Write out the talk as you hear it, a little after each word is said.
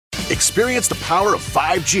Experience the power of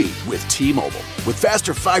 5G with T-Mobile. With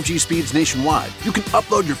faster 5G speeds nationwide, you can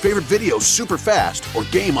upload your favorite videos super fast or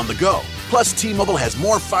game on the go. Plus, T-Mobile has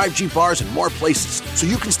more 5G bars in more places, so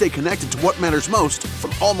you can stay connected to what matters most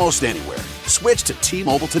from almost anywhere. Switch to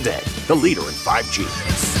T-Mobile today, the leader in 5G.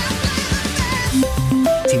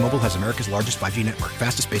 T-Mobile has America's largest 5G network,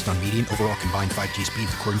 fastest based on median overall combined 5G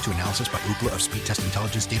speeds, according to analysis by Ookla of Speed Test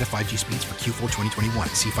Intelligence data. 5G speeds for Q4 2021.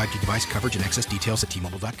 See 5G device coverage and access details at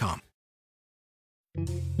T-Mobile.com.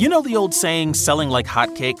 You know the old saying, selling like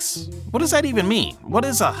hotcakes? What does that even mean? What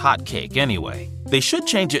is a hotcake anyway? They should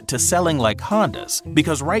change it to selling like Hondas,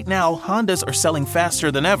 because right now Hondas are selling faster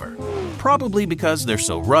than ever. Probably because they're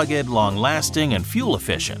so rugged, long-lasting, and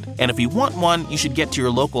fuel-efficient. And if you want one, you should get to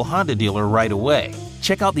your local Honda dealer right away.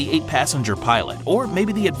 Check out the 8-passenger Pilot, or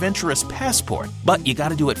maybe the adventurous Passport. But you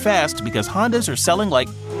gotta do it fast because Hondas are selling like,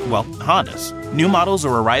 well, Hondas. New models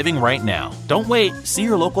are arriving right now. Don't wait. See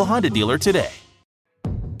your local Honda dealer today.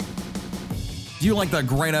 Do you like the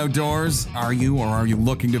great outdoors? Are you or are you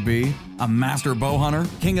looking to be a master bow hunter?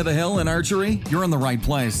 King of the hill in archery? You're in the right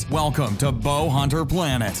place. Welcome to Bow Hunter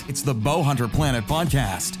Planet. It's the Bow Hunter Planet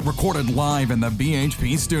podcast, recorded live in the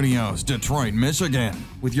BHP studios, Detroit, Michigan,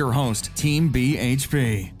 with your host, Team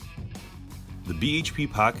BHP. The BHP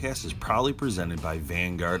podcast is proudly presented by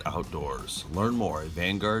Vanguard Outdoors. Learn more at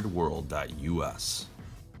vanguardworld.us.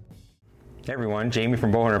 Hey everyone, Jamie from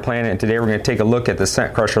Bow Hunter Planet, and today we're going to take a look at the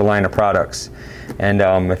SCENTCRUSHER line of products. And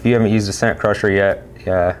if you haven't used a SCENTCRUSHER yet,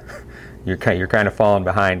 you're kind of falling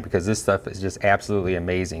behind because this stuff is just absolutely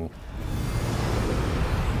amazing.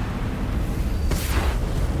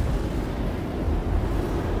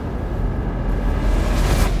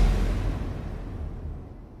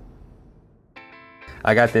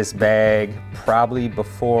 I got this bag probably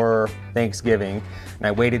before Thanksgiving, and I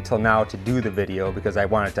waited till now to do the video because I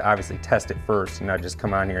wanted to obviously test it first and not just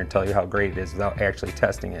come on here and tell you how great it is without actually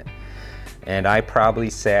testing it. And I probably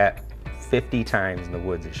sat 50 times in the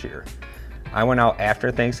woods this year. I went out after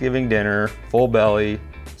Thanksgiving dinner, full belly,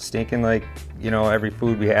 stinking like, every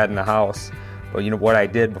food we had in the house. But what I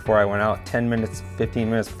did before I went out, 10 minutes, 15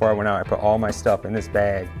 minutes before I went out, I put all my stuff in this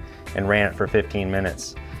bag and ran it for 15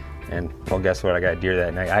 minutes. And well, guess what? I got deer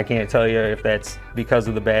that night. I can't tell you if that's because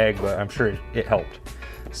of the bag, but I'm sure it helped.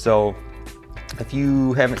 So if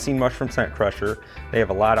you haven't seen much from SCENTCRUSHER, they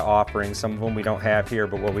have a lot of offerings. Some of them we don't have here,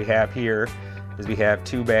 but what we have here is we have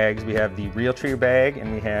two bags. We have the Realtree bag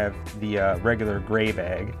and we have the regular gray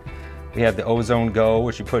bag. We have the Ozone Go,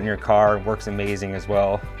 which you put in your car. It works amazing as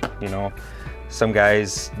well. Some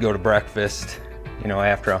guys go to breakfast,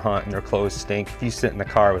 after a hunt and their clothes stink. If you sit in the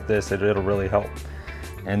car with this, it'll really help.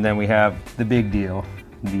 And then we have the big deal,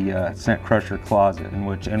 the SCENTCRUSHER closet, and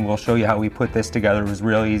we'll show you how we put this together. It was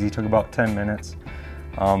real easy, took about 10 minutes.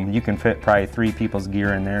 You can fit probably 3 people's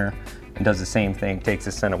gear in there and does the same thing, takes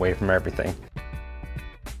the scent away from everything.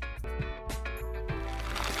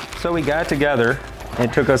 So we got it together.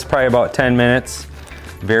 It took us probably about 10 minutes.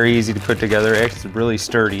 Very easy to put together, actually it's really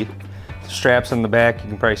sturdy. Straps on the back, you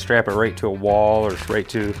can probably strap it right to a wall or right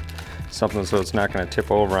to something so it's not going to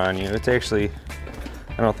tip over on you. It's actually,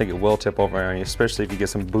 I don't think it will tip over on you, especially if you get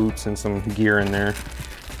some boots and some gear in there.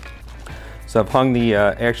 So I've hung the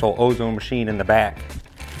actual ozone machine in the back.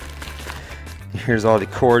 Here's all the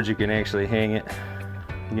cords you can actually hang it.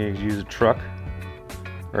 You can use a truck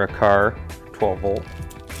or a car, 12 volt.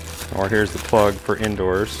 Or here's the plug for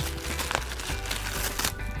indoors.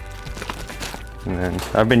 And then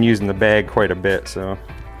I've been using the bag quite a bit, so.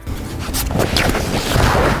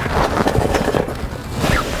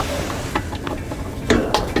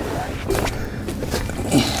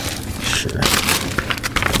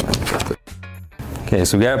 Okay,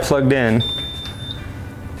 so we got it plugged in.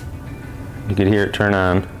 You can hear it turn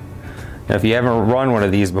on. Now if you haven't run one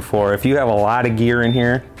of these before, if you have a lot of gear in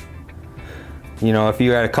here, if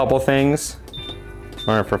you had a couple things,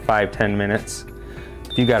 run it for 5-10 minutes.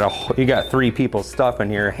 If you got 3 people's stuff in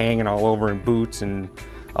here hanging all over in boots and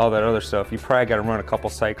all that other stuff, you probably got to run a couple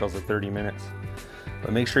cycles of 30 minutes.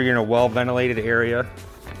 But make sure you're in a well-ventilated area.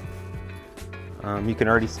 You can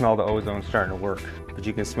already smell the ozone starting to work, but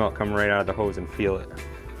you can smell it coming right out of the hose and feel it.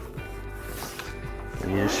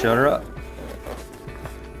 And you just shut her up.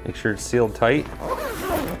 Make sure it's sealed tight.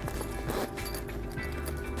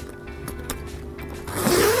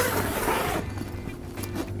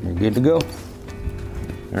 You're good to go.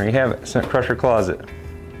 There you have it, SCENTCRUSHER closet.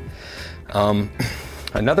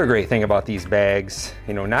 Another great thing about these bags,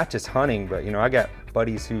 not just hunting, but I got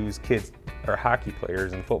buddies whose kids are hockey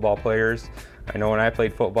players and football players. I know when I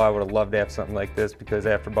played football, I would have loved to have something like this because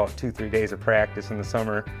after about 2-3 days of practice in the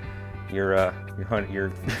summer, your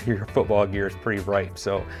football gear is pretty ripe.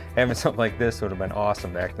 So having something like this would have been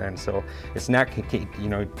awesome back then. So it's not,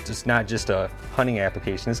 just not just a hunting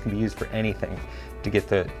application. This can be used for anything to get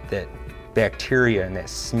that bacteria and that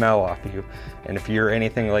smell off of you. And if you're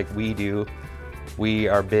anything like we do, we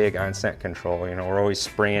are big on scent control. We're always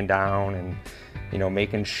spraying down and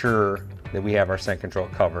making sure that we have our scent control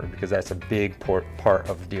covered, because that's a big part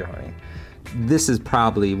of deer hunting. This is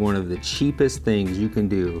probably one of the cheapest things you can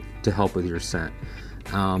do to help with your scent.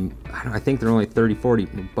 I think they're only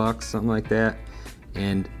 $30-40, something like that.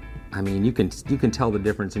 And I mean, you can tell the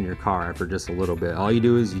difference in your car after just a little bit. All you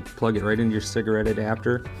do is you plug it right into your cigarette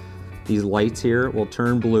adapter. These lights here will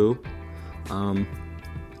turn blue.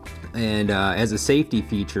 As a safety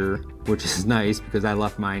feature, which is nice because I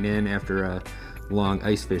left mine in after a long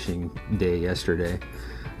ice fishing day yesterday.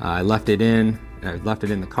 I left it in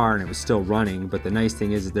the car and it was still running, but the nice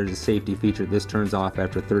thing is there's a safety feature. This turns off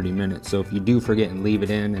after 30 minutes. So if you do forget and leave it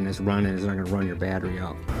in and it's running, it's not gonna run your battery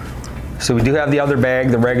out. So we do have the other bag,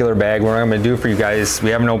 the regular bag. What I'm gonna do for you guys, we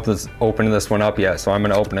haven't opened this one up yet, so I'm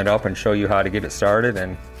gonna open it up and show you how to get it started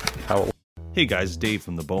and how it works. Hey guys, Dave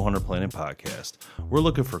from the Bowhunter Planet podcast. We're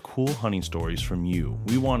looking for cool hunting stories from you.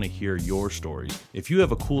 We want to hear your stories. If you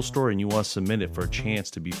have a cool story and you want to submit it for a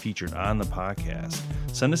chance to be featured on the podcast,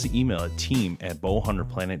 send us an email at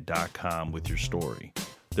team@bowhunterplanet.com with your story.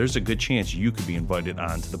 There's a good chance you could be invited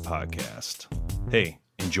onto the podcast. Hey,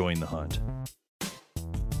 enjoying the hunt.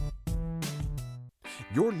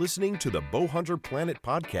 You're listening to the Bowhunter Planet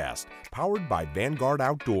podcast, powered by Vanguard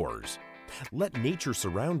Outdoors. Let nature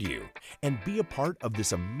surround you and be a part of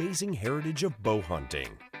this amazing heritage of bow hunting.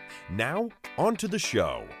 Now, on to the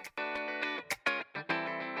show.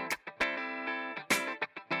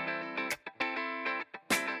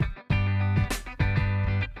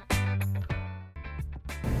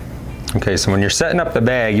 Okay, so when you're setting up the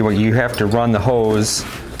bag, you have to run the hose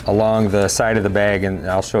along the side of the bag, and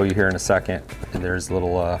I'll show you here in a second. And there's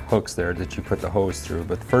little hooks there that you put the hose through.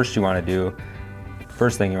 But the first thing you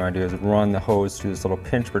want to do is run the hose through this little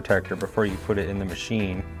pinch protector before you put it in the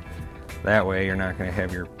machine. That way you're not going to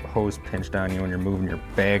have your hose pinched on you when you're moving your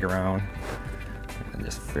bag around. And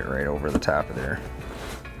just fit right over the top of there.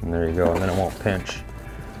 And there you go, and then it won't pinch.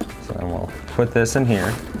 So then we'll put this in here.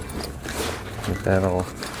 I think that'll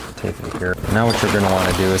take it here. Now what you're going to want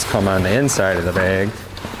to do is come on the inside of the bag,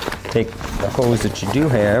 take the hose that you do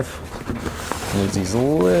have, and there's these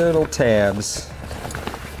little tabs.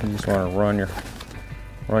 You just want to run your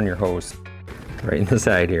hose right in the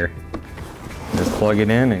side here. Just plug it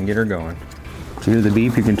in and get her going. So here's the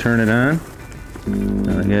beep, you can turn it on.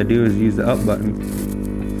 All you gotta do is use the up button.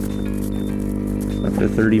 Up to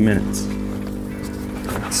 30 minutes.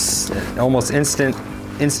 It's almost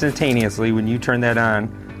instantaneously when you turn that on,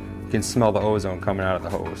 you can smell the ozone coming out of the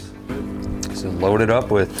hose. So load it up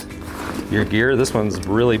with your gear. This one's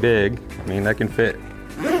really big. I mean, that can fit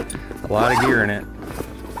a lot of gear in it.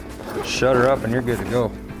 Shut her up and you're good to go.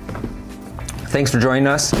 Thanks for joining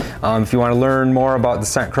us. If you want to learn more about the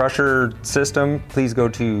SCENTCRUSHER system, please go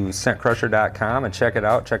to SCENTCRUSHER.com and check it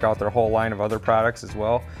out. Check out their whole line of other products as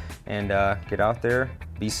well. And get out there,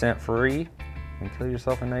 be scent free, and kill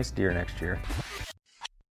yourself a nice deer next year.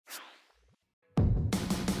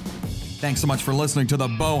 Thanks so much for listening to the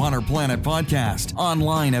Bowhunter Planet podcast,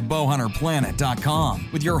 online at bowhunterplanet.com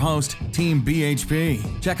with your host, Team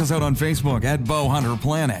BHP. Check us out on Facebook at Bowhunter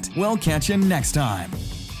Planet. We'll catch you next time.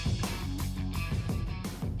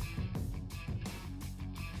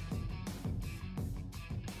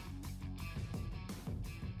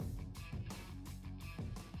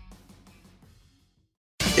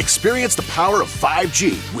 Experience the power of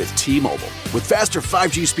 5G with T-Mobile. With faster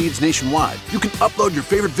 5G speeds nationwide, you can upload your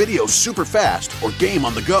favorite videos super fast or game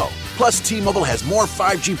on the go. Plus, T-Mobile has more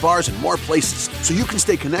 5G bars in more places, so you can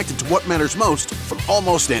stay connected to what matters most from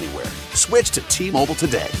almost anywhere. Switch to T-Mobile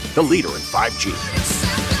today, the leader in 5G.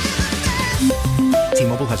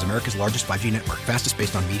 T-Mobile has America's largest 5G network, fastest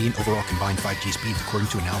based on median overall combined 5G speeds, according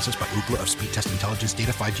to analysis by Ookla of Speed Test Intelligence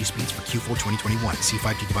data. 5G speeds for Q4 2021. See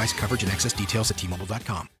 5G device coverage and access details at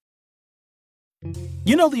T-Mobile.com.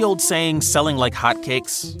 You know the old saying, selling like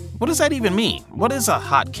hotcakes? What does that even mean? What is a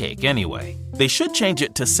hotcake anyway? They should change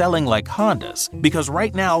it to selling like Hondas, because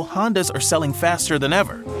right now Hondas are selling faster than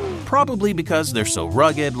ever. Probably because they're so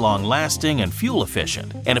rugged, long-lasting, and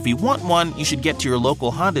fuel-efficient. And if you want one, you should get to your local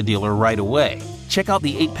Honda dealer right away. Check out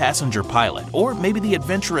the 8-passenger Pilot, or maybe the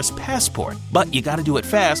adventurous Passport. But you gotta do it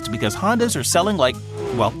fast because Hondas are selling like,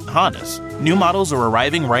 well, Hondas. New models are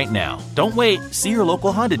arriving right now. Don't wait. See your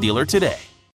local Honda dealer today.